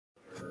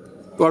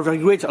You are very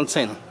great on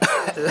scene.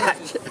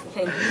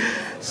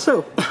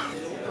 So,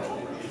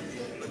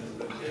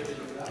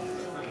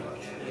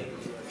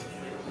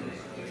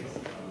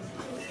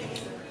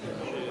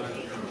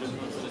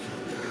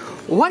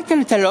 what can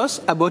you tell us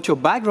about your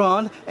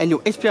background and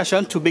your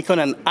inspiration to become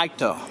an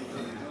actor?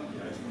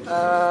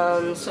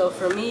 So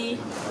for me,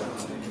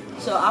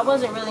 I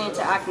wasn't really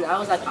into acting. I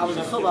was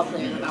a football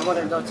player. Like, I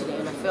wanted to go to the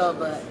NFL,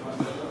 but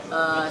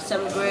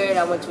 7th grade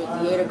I went to a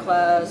theater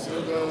class,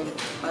 and then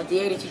my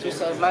theater teacher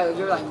said, "Mylen,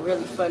 you're like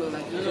really funny.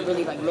 Like you can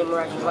really like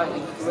memorize your lines.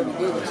 Like you can really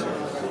do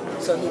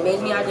this." So he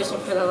made me audition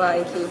for the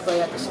Lion King play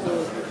at the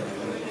school.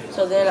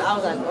 So then I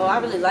was like, "Oh, I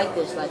really like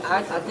this. Like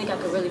I think I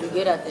could really be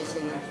good at this,"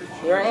 and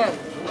here I am.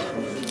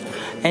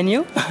 And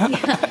you?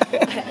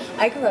 Yeah.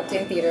 I grew up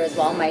doing theater as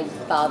well. My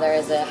father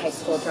is a high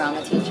school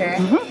drama teacher.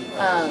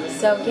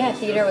 So yeah,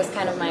 theater was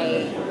kind of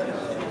my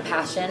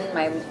passion,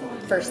 my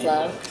first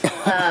love.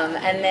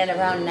 And then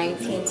around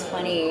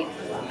 1920,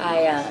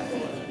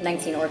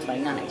 19 or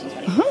 20, not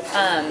 1920,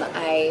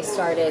 I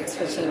started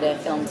switching to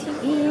film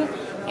TV,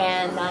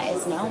 and that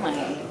is now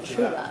my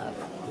true love.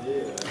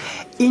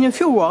 In a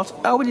few words,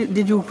 how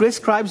did you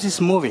describe this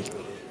movie?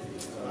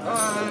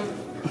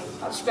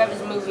 I'll describe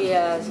this movie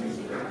as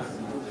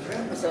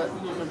it's a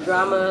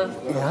drama,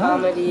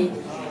 comedy,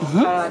 kind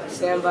of like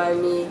Stand By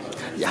Me.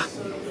 Yeah.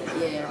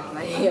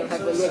 Yeah,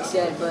 like what Nick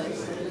said, but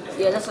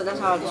yeah, that's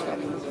how I describe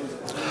it.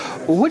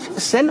 Which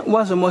scene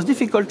was the most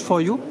difficult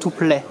for you to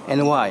play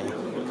and why?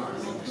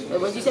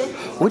 What did you say?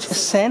 Which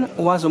scene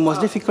was the most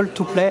difficult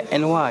to play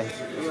and why?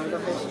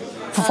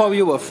 For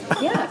you both.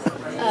 Yeah,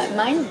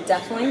 mine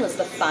definitely was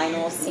the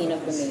final scene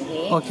of the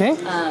movie. Okay.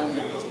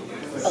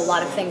 A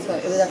lot of things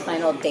it was our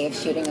final day of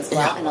shooting as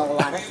well, and a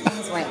lot of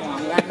things went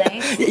wrong that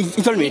night.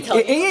 You told me.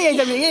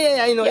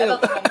 Yeah, I know.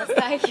 About the homeless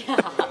guy?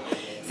 Yeah.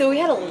 So we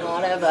had a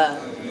lot of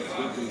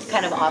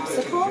kind of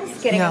obstacles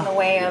getting in the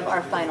way of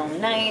our final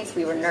nights.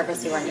 We were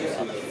nervous we weren't going to be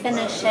able to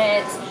finish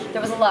it.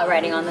 There was a lot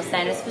riding on this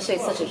night, especially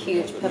it's such a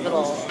huge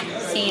pivotal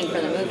scene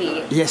for the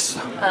movie. Yes.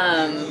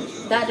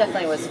 That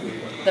definitely was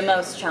the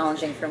most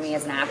challenging for me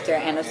as an actor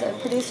and as a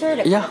producer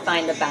to kind of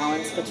find the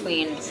balance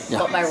between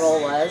what my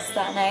role was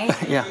that night.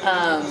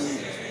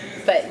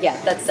 But yeah,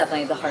 that's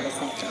definitely the hardest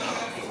night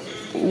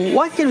for me.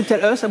 What can you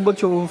tell us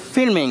about your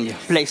filming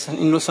place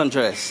in Los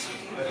Angeles?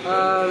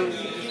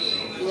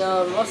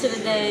 Most of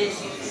the days,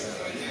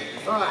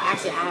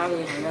 actually I don't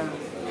even know.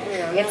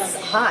 It's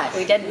hot.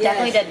 We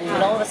definitely did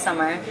middle of the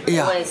summer. It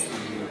was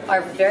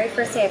our very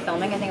first day of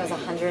filming. I think it was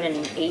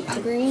 108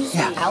 degrees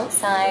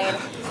outside.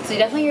 So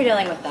definitely you're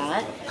dealing with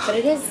that. But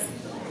it is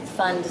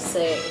fun to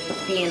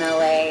be in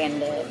LA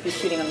and to be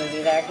shooting a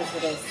movie there because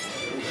it is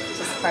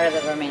just part of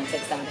the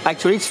romantic side.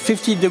 Actually, it's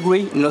 50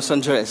 degrees in Los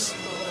Angeles.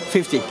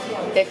 50.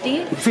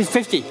 50?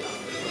 50.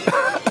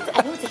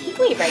 I know it's a heat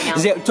wave right now.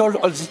 They told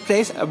all this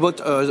place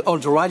about all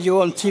the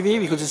radio and TV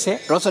because they say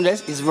Los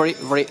Angeles is very,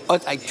 very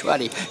hot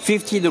actually.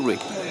 50 degrees.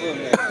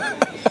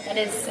 It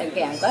is,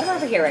 okay, I'm glad we're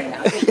over here right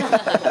now.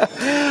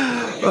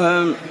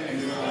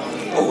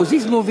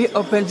 This movie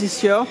opened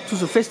this year to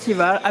the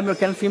festival,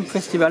 American Film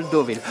Festival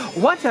Deauville.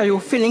 What are your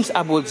feelings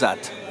about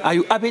that? Are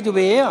you happy to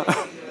be here?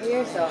 We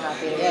are so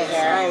happy to be here.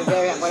 I am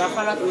very happy. When I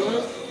found out the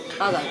news,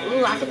 I was like,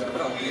 ooh,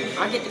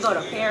 I get to go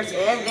to Paris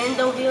and then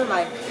Deauville.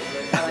 Like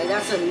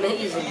that's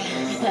amazing.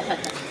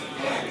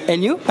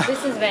 And you?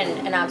 This has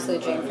been an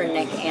absolute dream for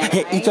Nick and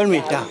I. He told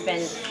me, We've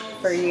been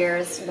for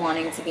years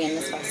wanting to be in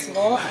this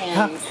festival,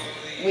 and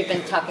we've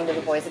been talking to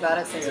the boys about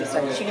it since we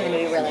started shooting the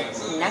movie. We're like,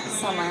 next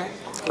summer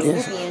we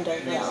will be in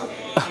Deauville,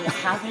 and it's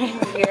happening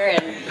here,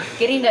 and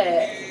getting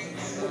to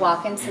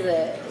walk into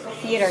the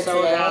theater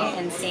today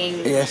and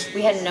seeing.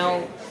 We had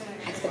no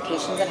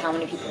expectations of how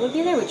many people would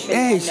be there. We truly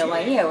had no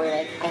idea. We're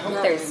like, I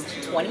hope there's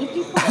 20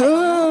 people.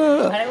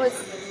 And it was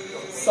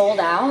sold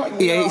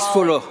out. Yeah, it's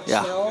full of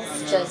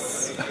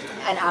just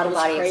an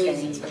out-of-body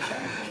experience for sure.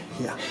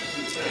 Yeah.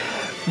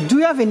 Do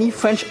you have any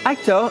French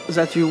actor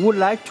that you would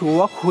like to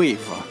work with?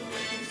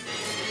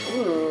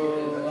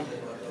 Ooh,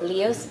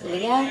 Leah.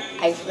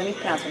 Let me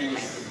pronounce her name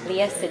right.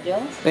 Leah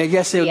Seydoux.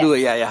 Yes, Seydoux.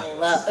 Yeah.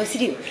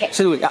 Seydoux. Okay.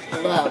 Seydoux. Yeah.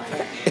 Love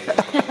her.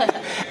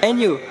 And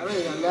you? I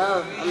really don't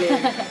know. I mean,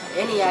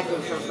 any actor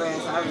from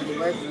France, I really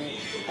work with.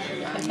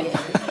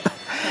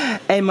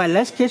 And my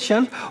last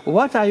question: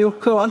 what are your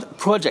current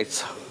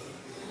projects?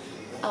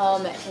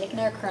 Nick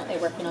and I are currently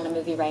working on a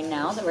movie right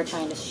now that we're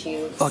trying to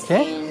shoot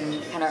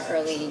in kind of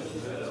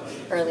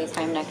early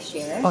time next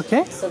year.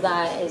 Okay. So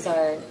that is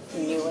our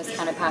newest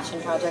kind of passion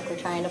project we're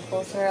trying to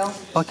pull through.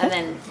 Okay. And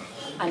then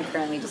I'm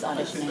currently just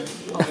auditioning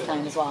all the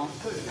time as well.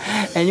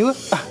 And you?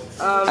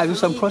 Have you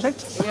some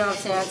projects? You know what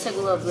I'm saying? I took a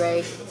little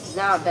break.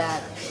 Now I'm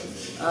back.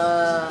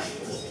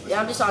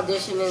 I'm just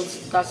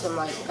auditioning. Got some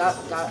got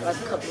like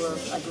a couple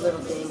of like little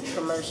things,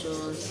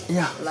 commercials.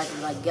 Yeah.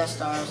 Like guest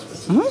stars for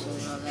TV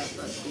and all that.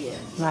 But yeah.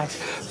 Nice.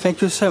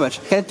 Thank you so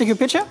much. Can I take a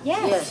picture?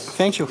 Yes.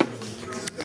 Thank you.